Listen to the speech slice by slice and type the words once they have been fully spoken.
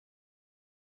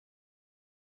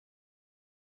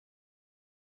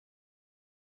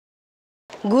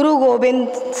गुरु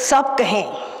गोविंद सब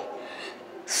कहें,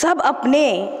 सब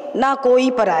अपने ना कोई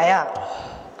पराया,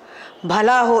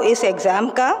 भला हो इस एग्जाम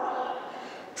का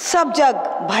सब जग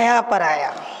भया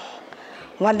पराया.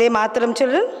 Vande Mataram,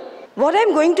 children. What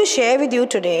I'm going to share with you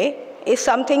today is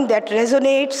something that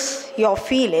resonates your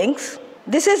feelings.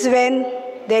 This is when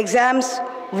the exams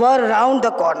were around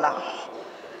the corner.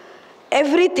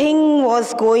 Everything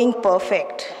was going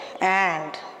perfect,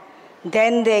 and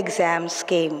then the exams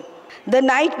came. The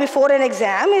night before an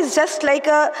exam is just like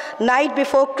a night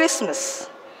before Christmas.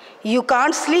 You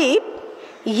can't sleep,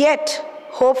 yet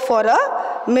hope for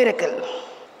a miracle.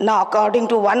 Now, according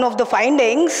to one of the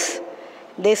findings,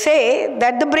 they say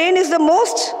that the brain is the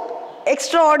most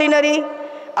extraordinary,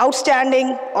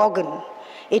 outstanding organ.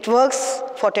 It works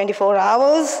for 24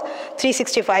 hours,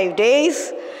 365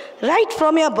 days, right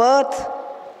from your birth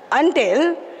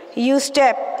until you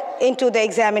step into the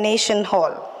examination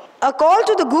hall. A call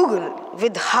to the Google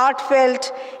with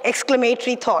heartfelt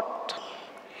exclamatory thought.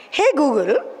 Hey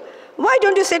Google, why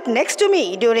don't you sit next to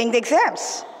me during the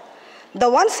exams? The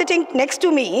one sitting next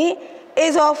to me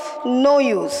is of no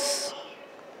use.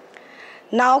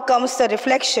 Now comes the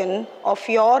reflection of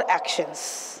your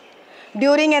actions.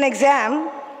 During an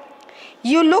exam,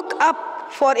 you look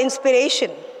up for inspiration.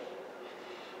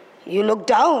 You look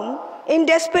down in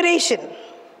desperation.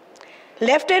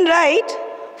 Left and right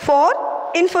for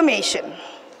information.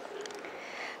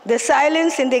 The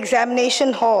silence in the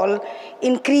examination hall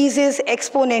increases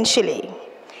exponentially,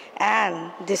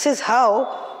 and this is how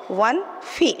one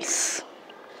feels.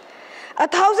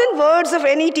 1,000 words of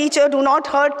any teacher do not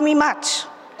hurt me much,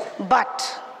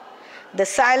 but the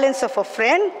silence of a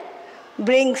friend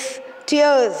brings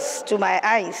tears to my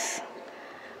eyes.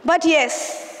 But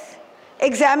yes,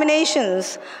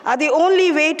 examinations are the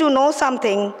only way to know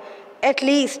something, at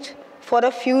least for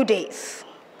a few days.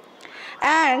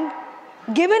 And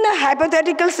given a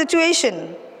hypothetical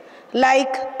situation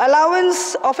like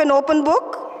allowance of an open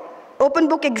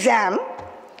book exam,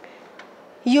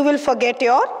 you will forget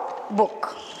your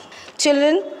book.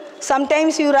 Children,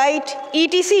 sometimes you write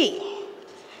ETC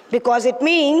because it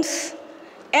means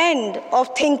end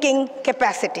of thinking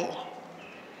capacity.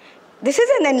 This is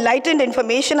an enlightened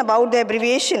information about the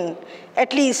abbreviation.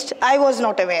 At least I was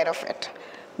not aware of it.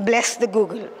 Bless the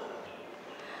Google.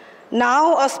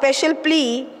 Now a special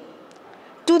plea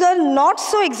to the not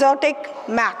so exotic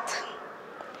math.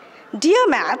 Dear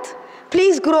math,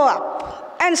 please grow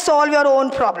up and solve your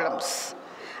own problems.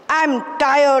 I'm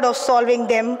tired of solving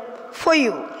them for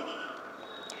you.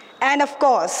 And of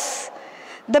course,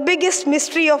 the biggest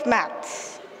mystery of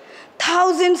maths.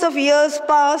 Thousands of years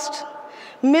passed,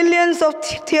 millions of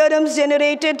theorems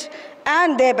generated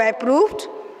and thereby proved,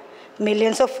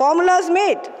 millions of formulas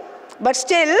made, but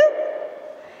still,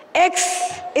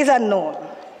 X is unknown.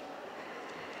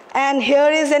 And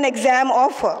here is an exam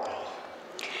offer.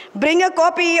 Bring a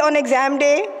copy on exam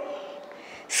day,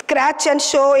 scratch and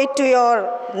show it to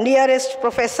your nearest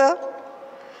professor,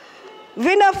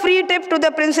 win a free trip to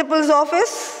the principal's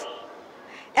office,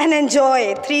 and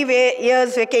enjoy 3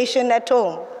 years vacation at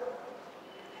home.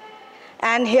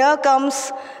 And here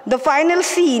comes the final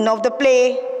scene of the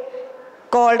play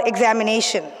called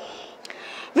examination.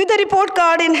 With the report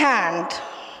card in hand,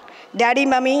 Daddy,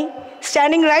 Mummy,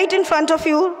 standing right in front of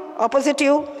you, opposite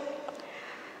you,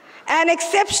 an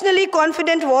exceptionally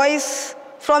confident voice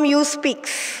from you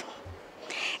speaks.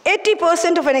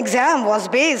 80% of this exam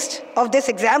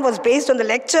was based on the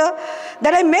lecture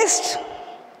that I missed.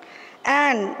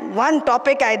 And one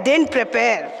topic I didn't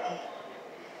prepare,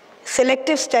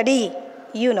 selective study,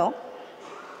 you know.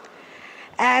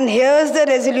 And here's the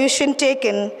resolution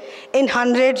taken in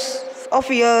hundreds of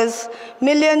years,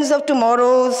 millions of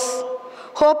tomorrows.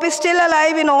 Hope is still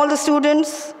alive in all the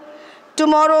students.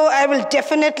 Tomorrow I will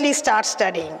definitely start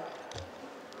studying.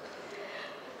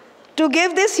 To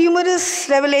give this humorous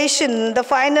revelation the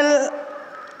final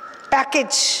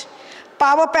package,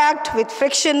 power-packed with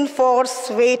friction, force,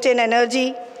 weight, and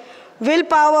energy,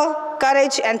 willpower,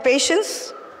 courage, and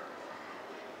patience.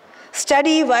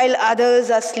 Study while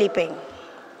others are sleeping.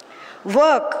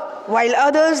 Work while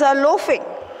others are loafing.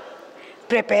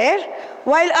 Prepare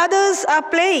while others are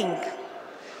playing.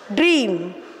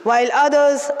 Dream while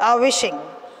others are wishing.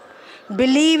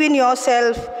 Believe in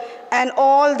yourself and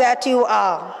all that you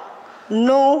are.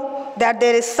 Know that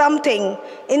there is something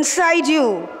inside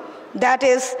you that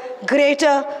is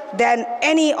greater than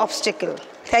any obstacle.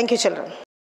 Thank you, children.